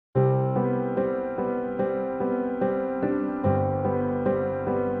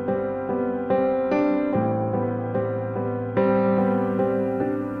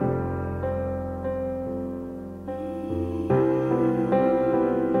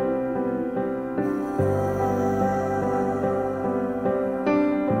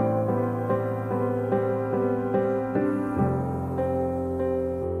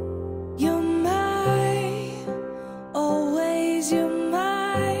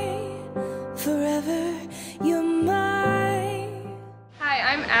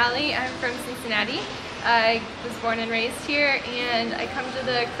Cincinnati. I was born and raised here, and I come to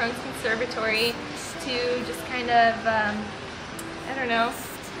the Krohn Conservatory to just kind of, I don't know,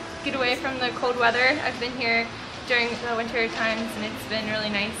 get away from the cold weather. I've been here during the winter times, and it's been really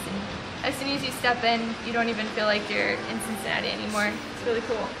nice. And as soon as you step in, you don't even feel like you're in Cincinnati anymore. It's really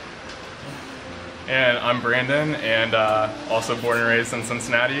cool. And I'm Brandon, and also born and raised in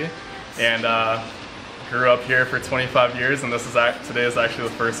Cincinnati, and grew up here for 25 years, and today is actually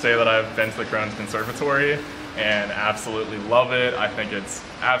the first day that I've been to the Krohn Conservatory, and absolutely love it. I think it's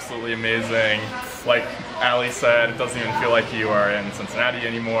absolutely amazing. Like Ali said, it doesn't even feel like you are in Cincinnati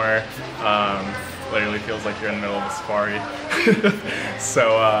anymore. Literally feels like you're in the middle of a safari.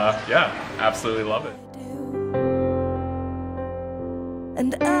 So yeah, absolutely love it.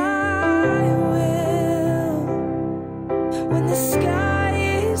 And I will, when the sky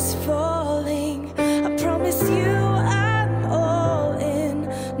is falling, I promise you I'm all in,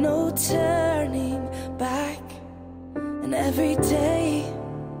 no turning back. And every day,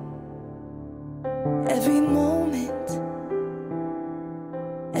 every moment,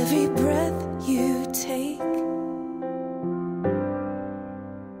 every breath you take,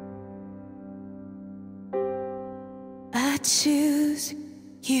 I choose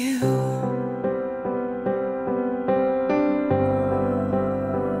you.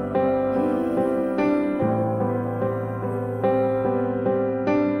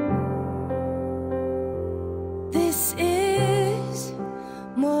 This is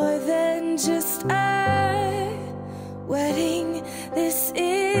more than just a wedding. This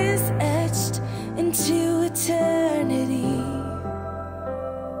is etched into eternity.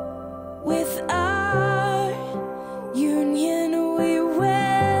 With our union, we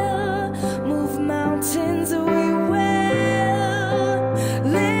will move mountains. We will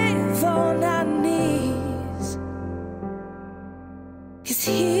live on our knees, 'cause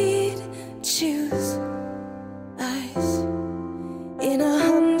he'd choose us in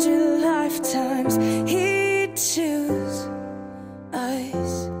 100 lifetimes. He'd choose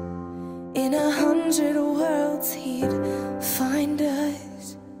us in 100 worlds. He'd find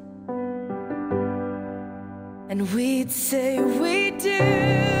us, and we'd say we do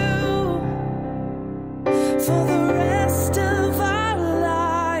for the rest of our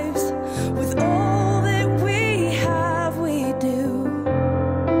lives. With all that we have, we do,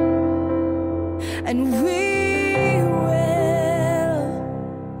 and we will,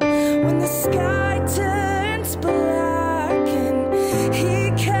 when the sky turns black and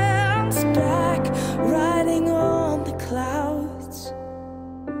he comes back riding on the clouds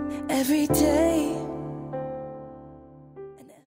every day.